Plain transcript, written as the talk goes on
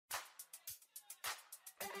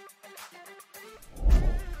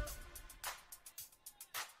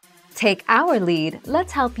Take our lead,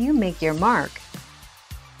 let's help you make your mark.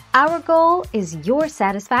 Our goal is your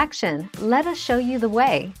satisfaction. Let us show you the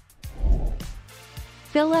way.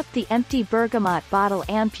 Fill up the empty bergamot bottle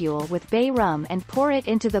ampule with bay rum and pour it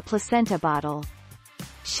into the placenta bottle.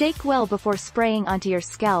 Shake well before spraying onto your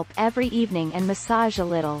scalp every evening and massage a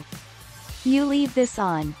little. You leave this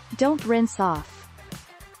on, don't rinse off.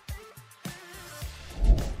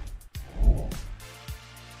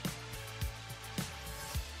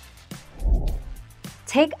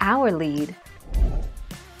 Take our lead.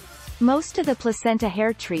 Most of the placenta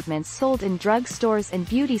hair treatments sold in drugstores and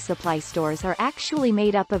beauty supply stores are actually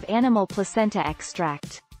made up of animal placenta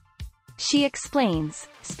extract. She explains,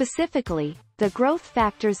 specifically, the growth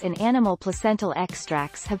factors in animal placental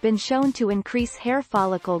extracts have been shown to increase hair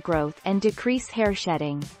follicle growth and decrease hair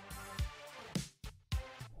shedding.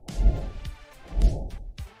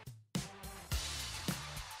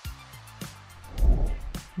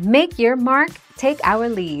 Make your mark, take our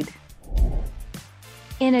lead.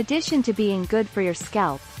 In addition to being good for your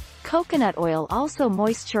scalp, coconut oil also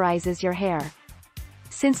moisturizes your hair.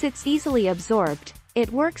 Since it's easily absorbed,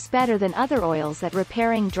 it works better than other oils at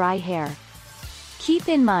repairing dry hair. Keep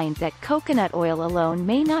in mind that coconut oil alone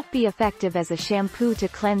may not be effective as a shampoo to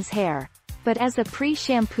cleanse hair, but as a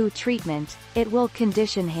pre-shampoo treatment, it will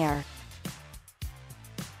condition hair.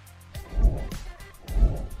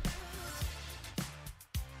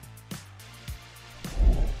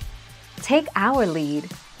 Take our lead.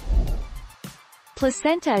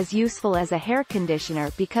 Placenta is useful as a hair conditioner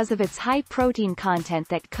because of its high protein content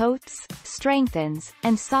that coats, strengthens,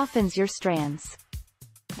 and softens your strands.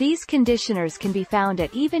 These conditioners can be found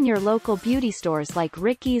at even your local beauty stores like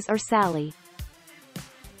Ricky's or Sally.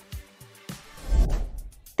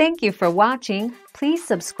 Thank you for watching. Please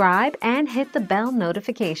subscribe and hit the bell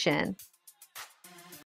notification.